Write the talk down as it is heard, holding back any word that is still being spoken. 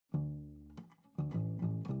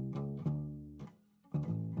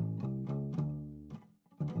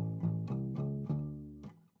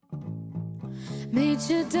Meet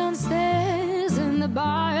you downstairs in the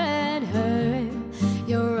bar at her.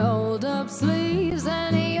 Your rolled up sleeves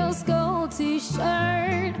and your skull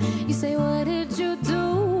t-shirt. You say, what did you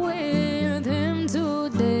do with him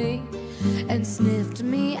today? And sniffed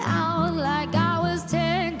me out like I was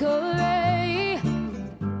Tanqueray.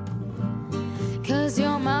 'Cause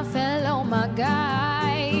you're my fellow, my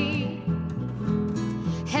guy.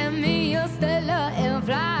 Hand me your Stella and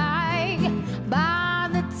fly. By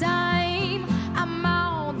the time I'm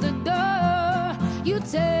out the door, you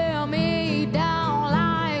tear me down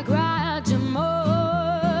like Roger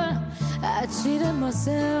Moore. I cheated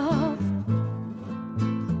myself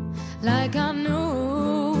like I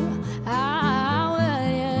knew I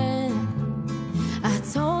would. I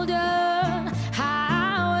told you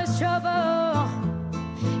I was trouble.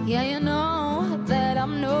 Yeah, you know that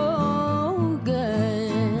I'm no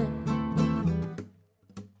good.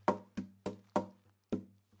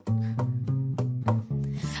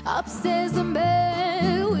 Upstairs in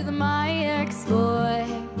bed with my ex-boy.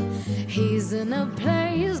 He's in a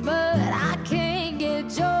place, but I can't get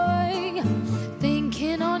joy.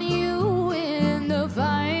 Thinking on you in the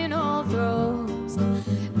final throes.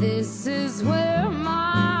 This is where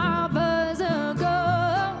my buzzer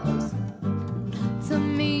goes. To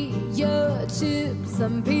me, your chips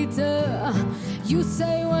and pizza. You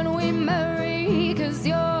say when we marry, 'cause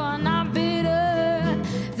you're not bitter,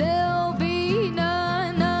 there'll be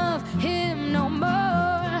none of him no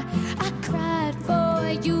more. I cried for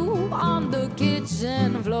you on the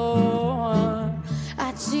kitchen floor. I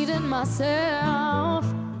cheated myself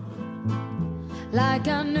like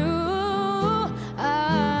I knew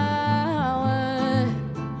I would.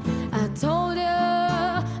 I told you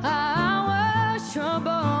I was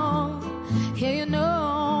trouble. Yeah, you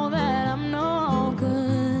know that I'm no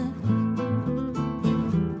good.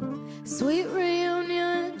 Sweet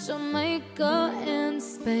reunion, Jamaica and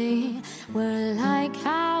Spain. We're like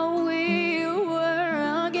how we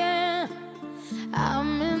were again. I'm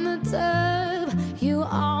in the tub, you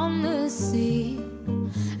on the sea.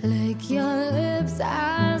 Lick your lips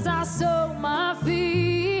as I soak my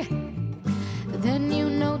feet. Then you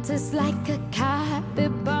notice like a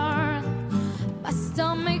carpet burn. My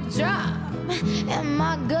stomach drop and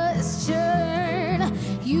my guts churn.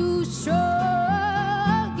 You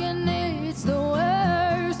shrug and it's the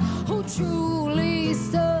worst. Who truly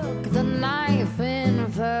stuck the knife in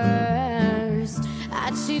first?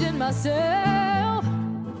 I cheated myself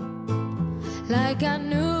like I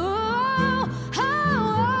knew I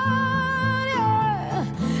would, yeah.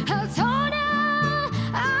 I told you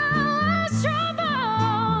I was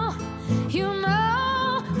trouble. You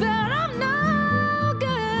know that I'm no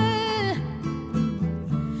good.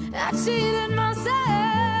 I cheated myself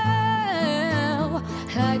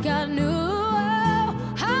like I knew